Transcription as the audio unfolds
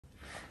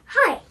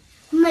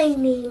My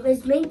name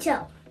is Minh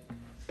Châu.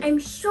 I'm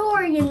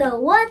sure you know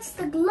what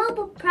the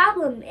global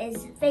problem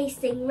is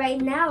facing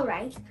right now,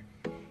 right?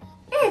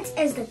 It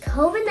is the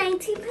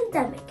COVID-19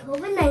 pandemic.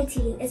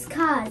 COVID-19 is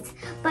caused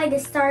by the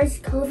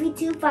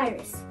SARS-CoV-2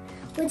 virus,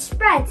 which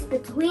spreads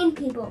between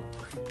people,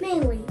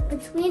 mainly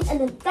between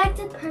an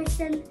infected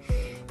person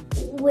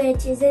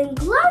which is in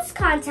close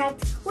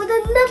contact with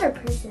another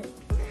person.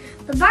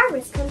 The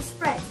virus can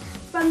spread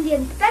from the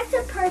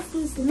infected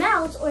person's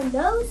mouth or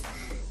nose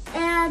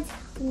and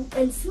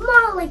in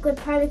small liquid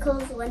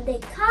particles when they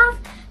cough,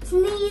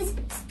 sneeze,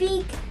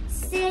 speak,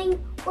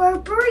 sing, or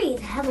breathe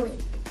heavily.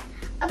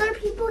 Other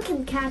people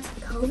can catch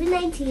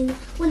COVID-19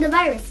 when the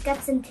virus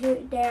gets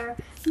into their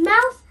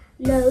mouth,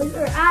 nose,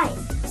 or eyes.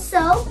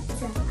 So,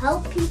 to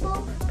help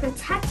people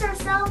protect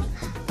ourselves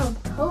from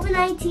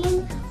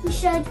COVID-19, we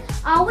should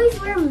always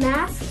wear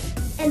masks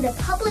in the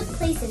public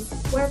places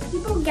where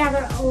people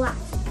gather a lot.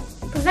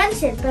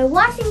 Prevention by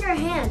washing your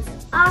hands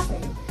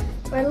often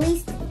for at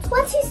least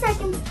 20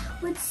 seconds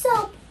with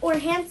soap or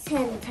hand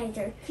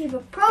sanitizer. Keep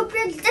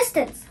appropriate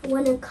distance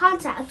when in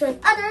contact with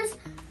others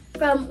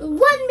from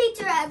 1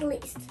 meter at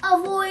least.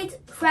 Avoid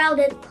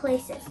crowded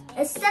places,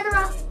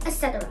 etc.,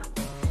 etc.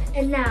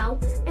 And now,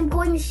 I'm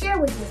going to share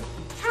with you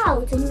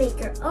how to make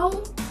your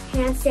own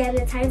hand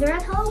sanitizer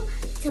at home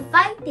to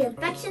fight the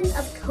infection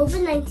of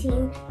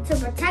COVID-19 to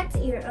protect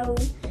your own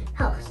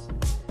health.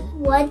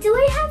 What do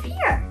we have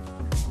here?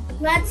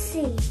 Let's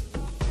see.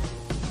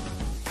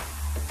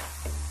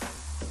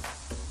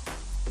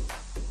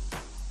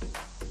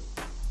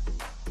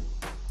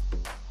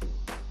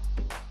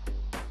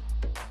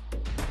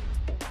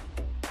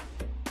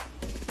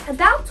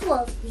 About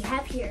 12 we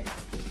have here.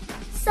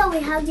 So we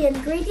have the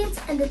ingredients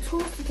and the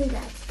tools to do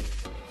that.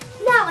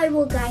 Now I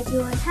will guide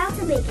you on how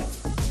to make it.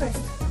 First,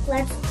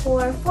 let's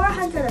pour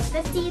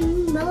 450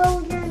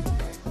 milliliters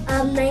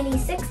of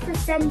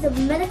 96%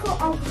 of medical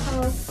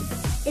alcohol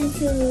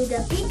into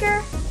the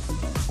beaker.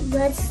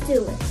 Let's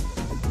do it.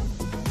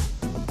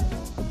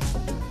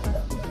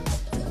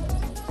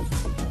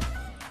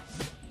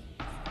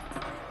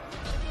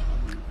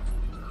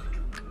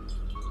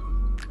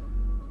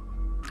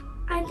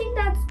 I think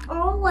that's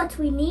all what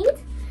we need.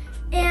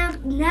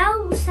 And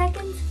now,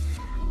 second,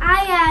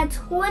 I add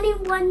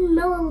 21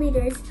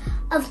 milliliters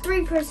of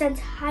 3%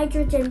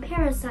 hydrogen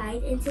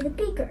peroxide into the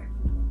beaker.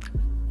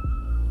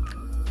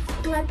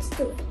 Let's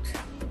do it.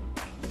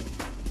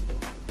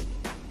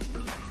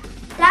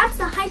 That's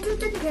the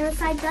hydrogen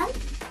peroxide done.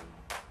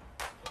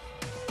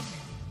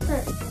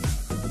 Third,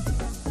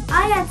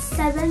 I add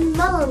 7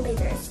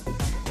 milliliters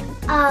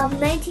of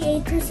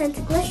 98%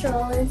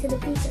 glycerol into the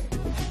beaker.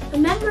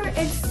 Remember,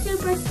 it's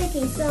super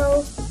sticky,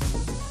 so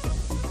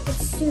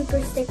it's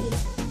super sticky.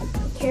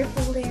 Be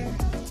careful there.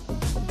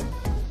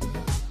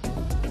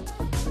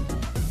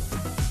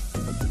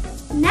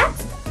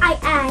 Next, I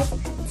add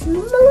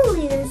 2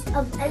 milliliters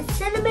of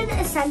cinnamon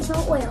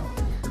essential oil.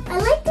 I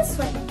like this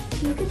one.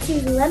 You could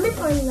choose lemon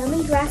or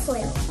lemongrass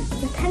oil,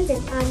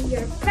 depending on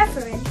your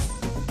preference.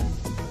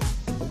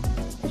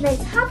 And I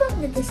top up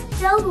the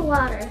distilled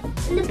water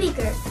in the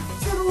beaker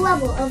till the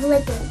level of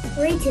liquid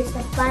reaches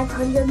the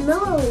 500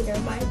 milliliter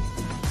mark.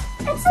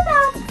 It's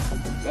about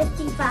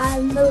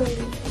 55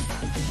 milliliters.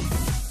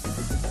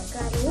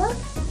 Gotta look.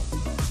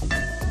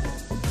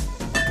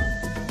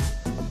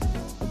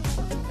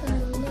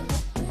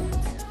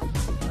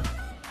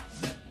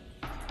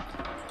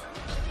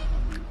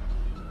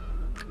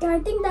 I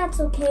think that's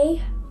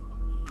okay.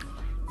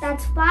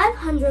 That's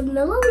 500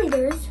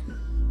 milliliters.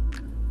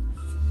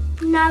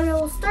 Now we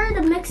will stir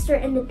the mixture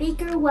in the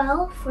beaker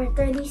well for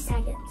 30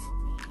 seconds.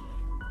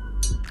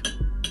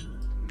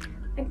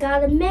 I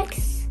gotta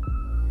mix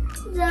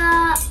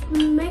the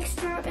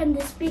mixture in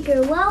the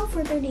beaker well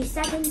for 30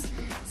 seconds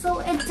so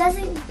it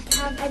doesn't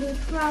have any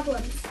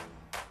problems.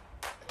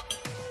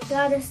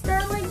 Gotta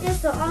stir like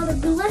this so all the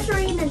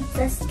glycerine and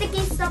the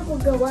sticky stuff will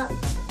go up.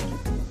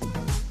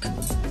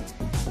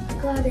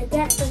 Gotta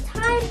get the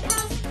time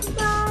passed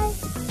by.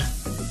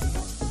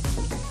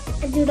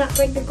 And do not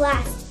break the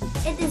glass.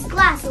 It is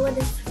glass, so it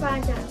is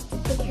fragile.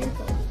 Be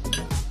careful.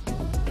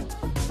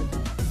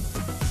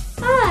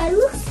 Ah, it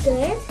looks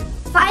good.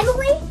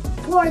 Finally,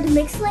 pour the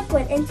mixed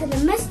liquid into the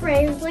mist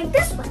sprayers like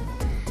this one.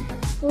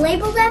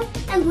 Label them,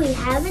 and we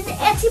have an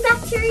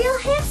antibacterial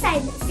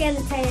hand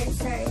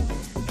sanitizer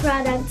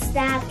products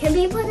that can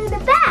be put in a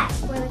bag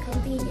for the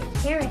convenient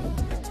carrying.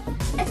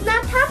 It's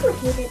not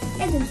complicated,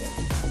 isn't it?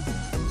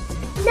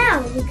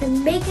 Now you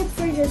can make it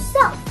for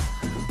yourself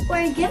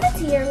or give it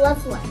to your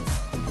loved ones.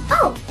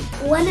 Oh,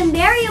 one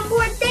very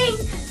important thing,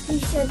 you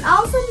should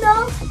also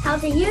know how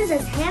to use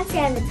this hand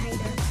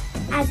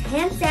sanitizer, as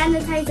hand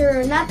sanitizer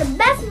are not the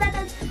best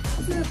method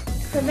to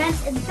prevent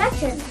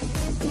infection,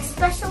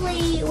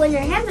 especially when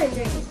your hands are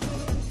dirty.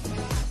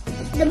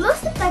 The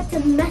most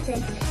effective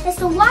method is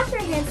to wash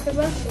your hands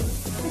thoroughly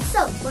with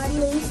soap for at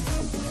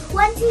least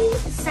 20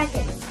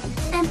 seconds.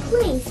 And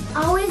please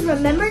always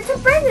remember to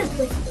bring this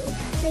with you.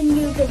 Then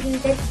you can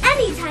use it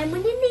anytime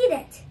when you need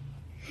it.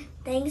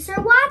 Thanks for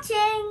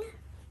watching!